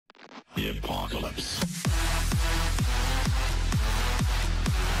The apocalypse.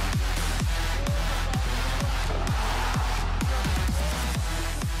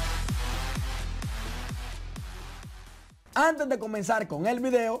 Antes de comenzar con el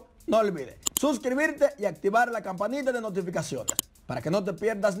video, no olvides suscribirte y activar la campanita de notificaciones para que no te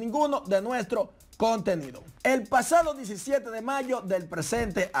pierdas ninguno de nuestro contenido. El pasado 17 de mayo del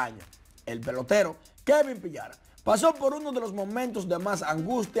presente año, el pelotero Kevin Pillar pasó por uno de los momentos de más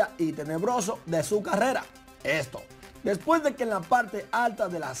angustia y tenebroso de su carrera. Esto, después de que en la parte alta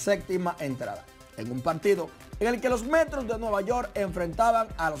de la séptima entrada, en un partido en el que los Metros de Nueva York enfrentaban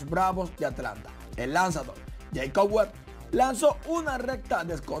a los Bravos de Atlanta, el lanzador Jacob lanzó una recta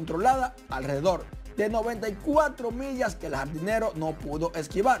descontrolada alrededor de 94 millas que el jardinero no pudo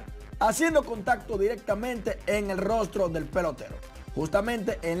esquivar, haciendo contacto directamente en el rostro del pelotero,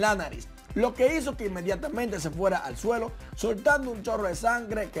 justamente en la nariz, lo que hizo que inmediatamente se fuera al suelo, soltando un chorro de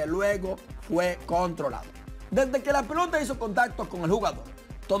sangre que luego fue controlado. Desde que la pelota hizo contacto con el jugador,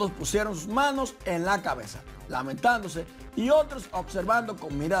 todos pusieron sus manos en la cabeza, lamentándose, y otros observando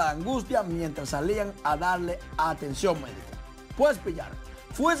con mirada de angustia mientras salían a darle atención médica. Pues Pillar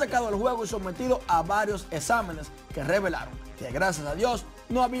fue sacado del juego y sometido a varios exámenes que revelaron que gracias a Dios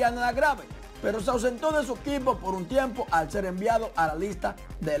no había nada grave, pero se ausentó de su equipo por un tiempo al ser enviado a la lista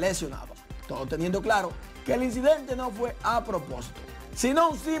de lesionados, todo teniendo claro que el incidente no fue a propósito, sino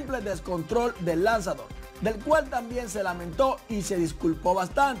un simple descontrol del lanzador, del cual también se lamentó y se disculpó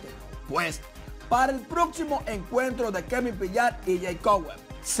bastante, pues para el próximo encuentro de Kevin Pillar y Jacob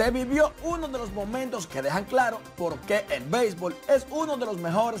se vivió uno de los momentos que dejan claro por qué el béisbol es uno de los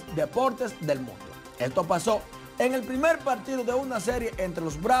mejores deportes del mundo. Esto pasó en el primer partido de una serie entre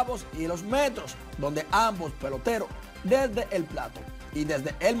los Bravos y los Metros, donde ambos peloteros desde el plato y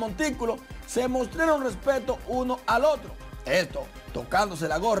desde el montículo se mostraron respeto uno al otro, esto tocándose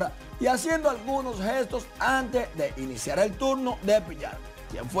la gorra y haciendo algunos gestos antes de iniciar el turno de Pillar,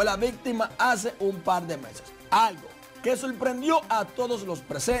 quien fue la víctima hace un par de meses. Algo que sorprendió a todos los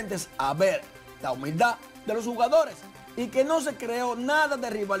presentes a ver la humildad de los jugadores y que no se creó nada de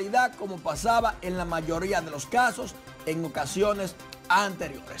rivalidad como pasaba en la mayoría de los casos en ocasiones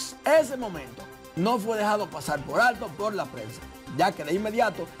anteriores. Ese momento no fue dejado pasar por alto por la prensa, ya que de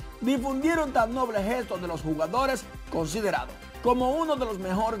inmediato difundieron tan noble gesto de los jugadores, considerado como uno de los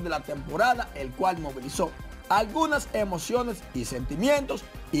mejores de la temporada, el cual movilizó algunas emociones y sentimientos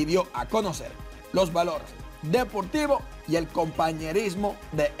y dio a conocer los valores deportivos y el compañerismo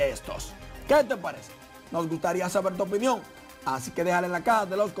de estos. ¿Qué te parece? Nos gustaría saber tu opinión, así que déjala en la caja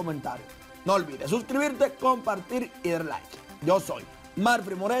de los comentarios. No olvides suscribirte, compartir y dar like. Yo soy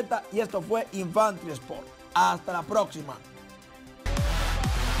Marfri Moreta y esto fue Infantry Sport. Hasta la próxima.